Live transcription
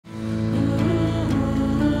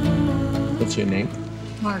What's your name?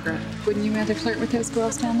 Margaret. Wouldn't you rather flirt with those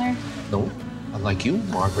girls down there? No, I like you,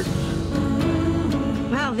 Margaret.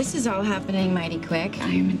 Wow, this is all happening mighty quick. I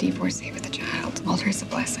am a divorcee with a child. Walter is a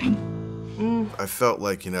blessing. I felt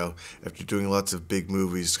like, you know, after doing lots of big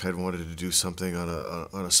movies, kind of wanted to do something on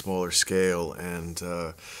a smaller scale and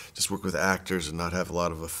just work with actors and not have a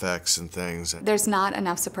lot of effects and things. There's not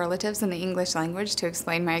enough superlatives in the English language to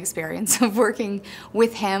explain my experience of working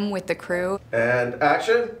with him, with the crew. And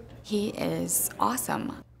action? He is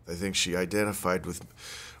awesome. I think she identified with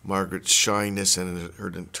Margaret's shyness and her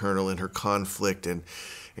internal and her conflict and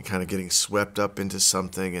kind of getting swept up into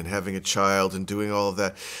something and having a child and doing all of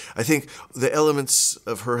that. I think the elements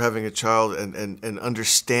of her having a child and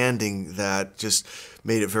understanding that just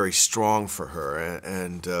made it very strong for her.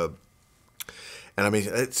 And I mean,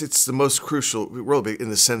 it's the most crucial role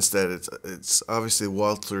in the sense that it's obviously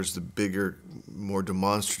Walter's the bigger, more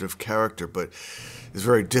demonstrative character, but it's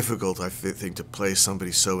very difficult, I think, to play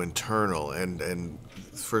somebody so internal. And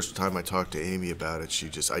the first time I talked to Amy about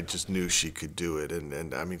it, I just knew she could do it.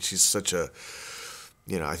 And I mean, she's such a,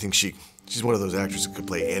 you know, I think she's one of those actors that could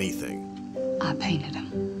play anything. I painted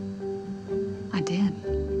them. I did.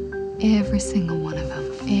 Every single one of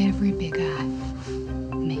them. Every big eye.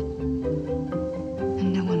 Me.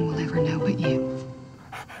 And no one will ever know but you.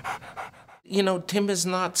 You know, Tim is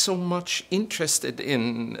not so much interested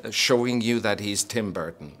in showing you that he's Tim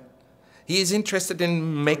Burton. He is interested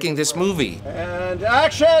in making this movie. And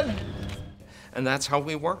action! And that's how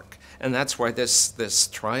we work. And that's why this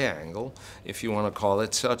triangle, if you want to call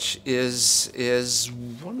it such, is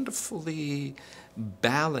wonderfully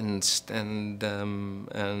balanced and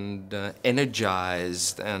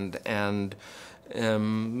energized and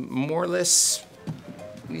more or less,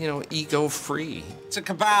 you know, ego-free. It's a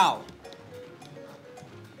cabal.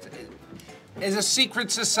 It's a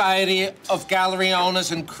secret society of gallery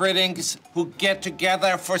owners and critics who get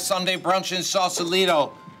together for Sunday brunch in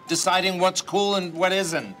Sausalito, deciding what's cool and what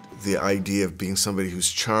isn't. The idea of being somebody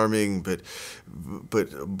who's charming, but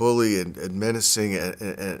bully and menacing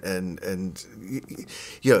and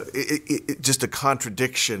you know, just a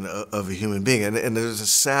contradiction of a human being, and there's a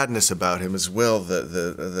sadness about him as well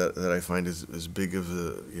that I find as big of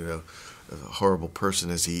a, you know, a horrible person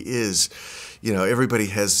as he is. You know, everybody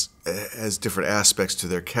has different aspects to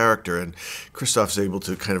their character, and Christoph's able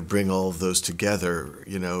to kind of bring all of those together,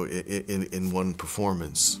 you know, in one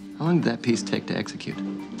performance. How long did that piece take to execute?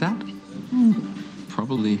 That?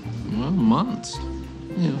 Probably, well, months.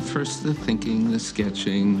 You know, first the thinking, the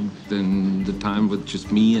sketching, then the time with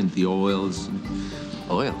just me and the oils.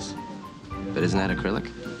 Oils? But isn't that acrylic?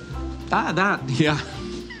 Ah, that, yeah.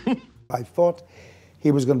 I thought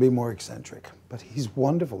he was going to be more eccentric, but he's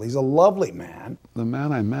wonderful. He's a lovely man. The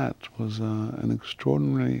man I met was an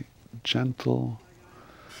extraordinarily gentle,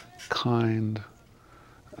 kind,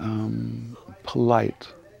 polite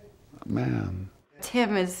man.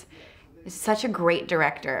 Tim is such a great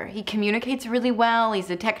director. He communicates really well. He's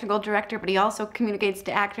a technical director, but he also communicates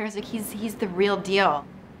to actors. Like he's the real deal.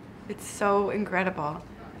 It's so incredible.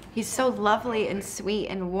 He's so lovely and sweet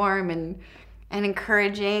and warm and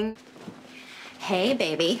encouraging. Hey,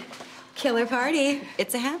 baby. Killer party.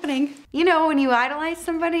 It's happening. You know, when you idolize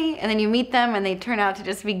somebody and then you meet them and they turn out to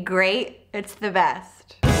just be great, it's the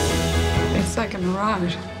best. It's like a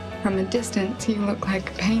mirage. From a distance, you look like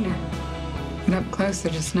a painter. But up close,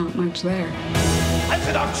 there's just not much there. That's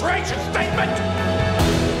an outrageous statement!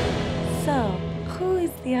 So, who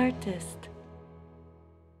is the artist?